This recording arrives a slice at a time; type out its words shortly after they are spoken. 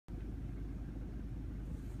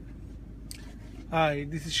Hi,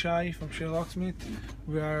 this is Shay from Shay Locksmith.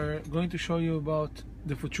 We are going to show you about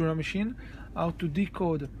the Futura machine, how to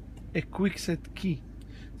decode a kwikset key.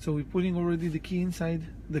 So we're putting already the key inside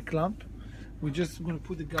the clamp. We're just going to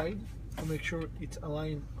put the guide to make sure it's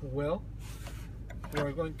aligned well.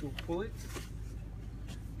 We're going to pull it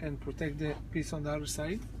and protect the piece on the other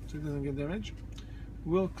side so it doesn't get damaged.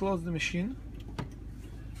 We'll close the machine.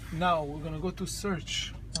 Now we're going to go to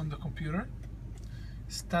search on the computer,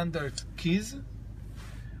 standard keys.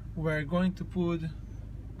 We're going to put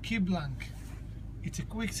key blank. It's a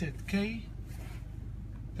kwikset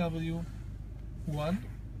KW1,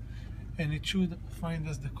 and it should find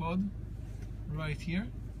us the code right here.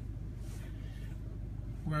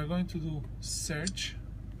 We're going to do search.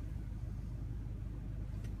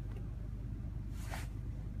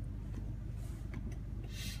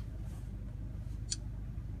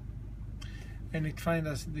 And it finds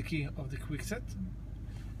us the key of the kwikset.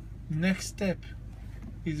 Next step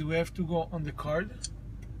is we have to go on the card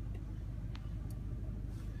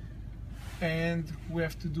and we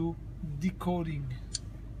have to do decoding.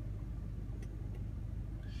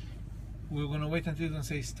 We're gonna wait until it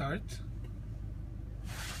say start.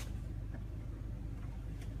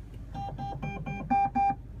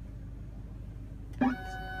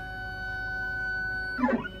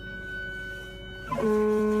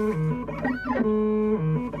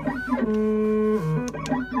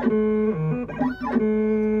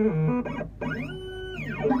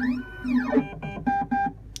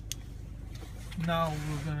 Now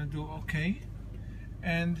we're gonna do OK,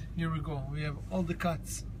 and here we go. We have all the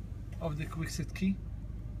cuts of the kwikset key,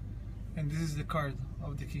 and this is the card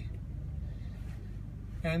of the key.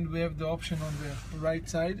 And we have the option on the right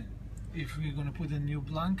side if we're gonna put a new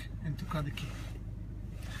blank and to cut the key.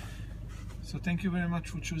 So thank you very much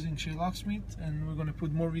for choosing Shay Locksmith, and we're gonna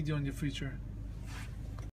put more video in the future.